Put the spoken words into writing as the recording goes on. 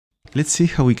Let's see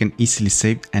how we can easily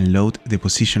save and load the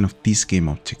position of this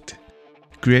GameObject.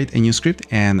 Create a new script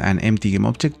and an empty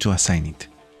GameObject to assign it.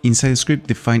 Inside the script,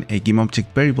 define a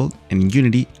GameObject variable, and in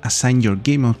Unity, assign your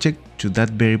GameObject to that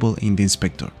variable in the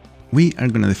inspector. We are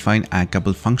going to define a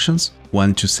couple functions,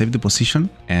 one to save the position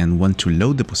and one to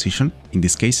load the position. In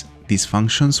this case, these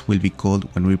functions will be called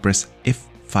when we press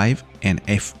F5 and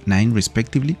F9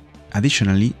 respectively.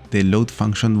 Additionally, the load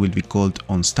function will be called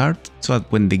on start, so that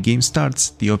when the game starts,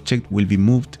 the object will be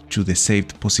moved to the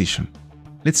saved position.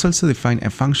 Let's also define a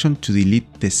function to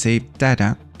delete the saved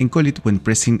data and call it when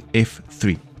pressing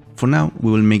F3. For now,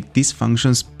 we will make these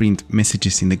functions print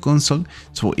messages in the console,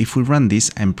 so if we run this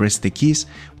and press the keys,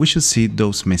 we should see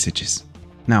those messages.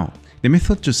 Now, the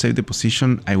method to save the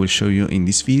position I will show you in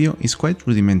this video is quite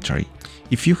rudimentary.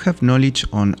 If you have knowledge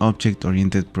on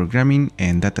object-oriented programming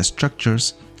and data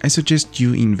structures, I suggest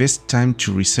you invest time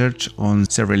to research on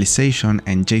serialization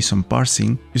and JSON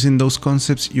parsing. Using those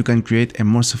concepts, you can create a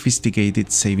more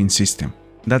sophisticated saving system.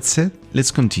 That said, let's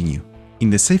continue. In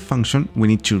the save function, we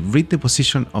need to read the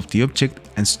position of the object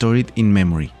and store it in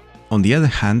memory. On the other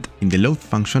hand, in the load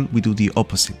function, we do the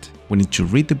opposite. We need to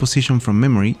read the position from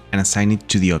memory and assign it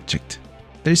to the object.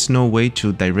 There is no way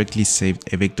to directly save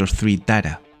a vector3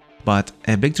 data, but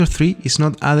a vector3 is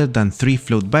not other than 3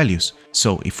 float values.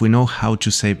 So if we know how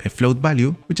to save a float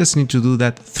value, we just need to do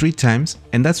that 3 times,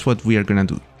 and that's what we are gonna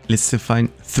do. Let's define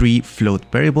 3 float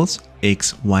variables,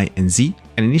 x, y, and z,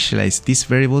 and initialize these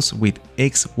variables with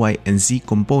x, y, and z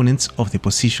components of the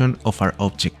position of our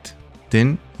object.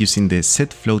 Then, using the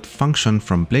setFloat function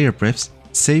from playerprefs,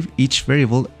 save each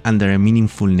variable under a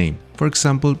meaningful name. For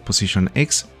example, position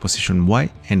x, position y,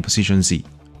 and position z.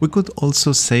 We could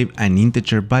also save an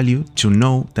integer value to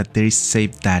know that there is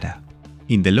saved data.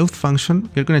 In the load function,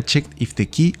 we're going to check if the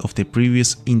key of the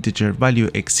previous integer value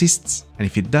exists, and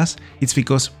if it does, it's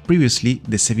because previously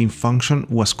the saving function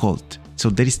was called, so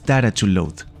there is data to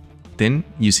load. Then,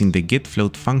 using the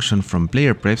getFloat function from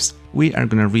playerprefs, we are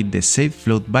going to read the saved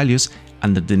float values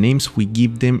under the names we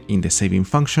give them in the saving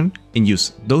function and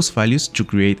use those values to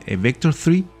create a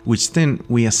vector3, which then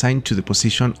we assign to the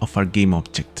position of our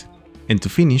GameObject. And to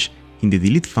finish, in the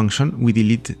delete function, we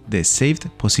delete the saved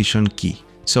position key.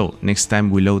 So next time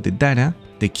we load the data,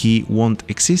 the key won't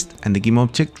exist and the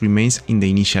GameObject remains in the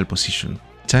initial position.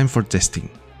 Time for testing.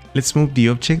 Let's move the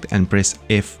object and press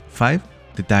F5,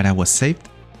 the data was saved.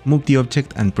 Move the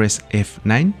object and press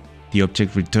F9, the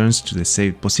object returns to the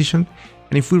saved position.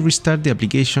 And if we restart the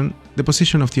application, the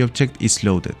position of the object is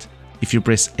loaded. If you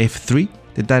press F3,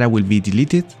 the data will be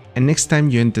deleted, and next time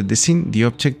you enter the scene, the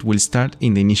object will start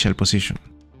in the initial position.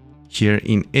 Here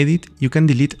in Edit, you can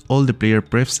delete all the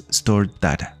playerprefs stored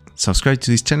data. Subscribe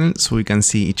to this channel so we can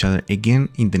see each other again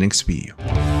in the next video.